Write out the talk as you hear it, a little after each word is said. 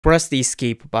press the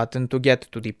escape button to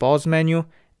get to the pause menu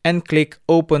and click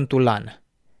Open to LAN.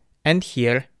 And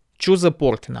here, choose a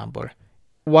port number,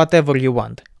 whatever you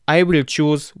want. I will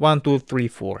choose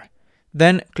 1234.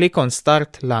 Then click on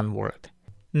Start LAN World.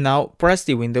 Now press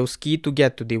the Windows key to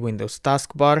get to the Windows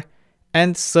Taskbar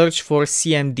and search for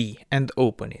CMD and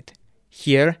open it.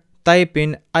 Here, type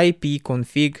in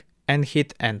ipconfig and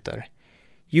hit enter.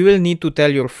 You will need to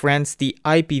tell your friends the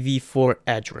IPv4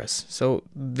 address, so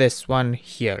this one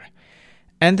here.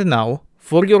 And now,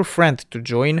 for your friend to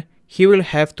join, he will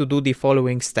have to do the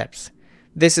following steps.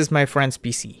 This is my friend's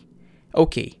PC.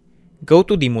 Okay, go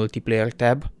to the multiplayer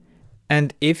tab,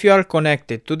 and if you are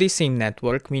connected to the same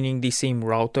network, meaning the same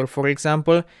router for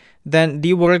example, then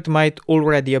the word might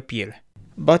already appear.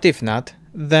 But if not,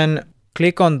 then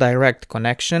click on direct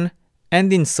connection,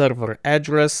 and in server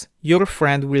address, your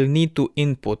friend will need to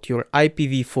input your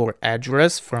IPv4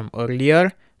 address from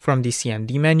earlier, from the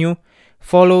CMD menu,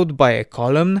 followed by a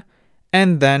column,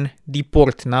 and then the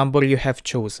port number you have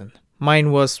chosen.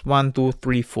 Mine was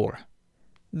 1234.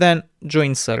 Then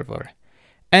join server.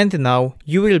 And now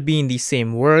you will be in the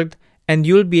same world and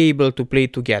you'll be able to play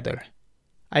together.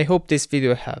 I hope this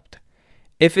video helped.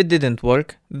 If it didn't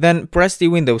work, then press the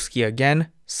Windows key again,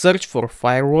 search for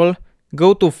firewall,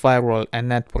 go to firewall and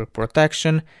network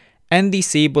protection, and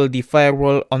disable the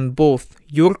firewall on both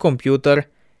your computer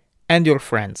and your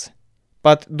friends.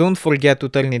 But don't forget to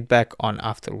turn it back on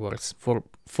afterwards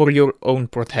for your own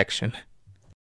protection.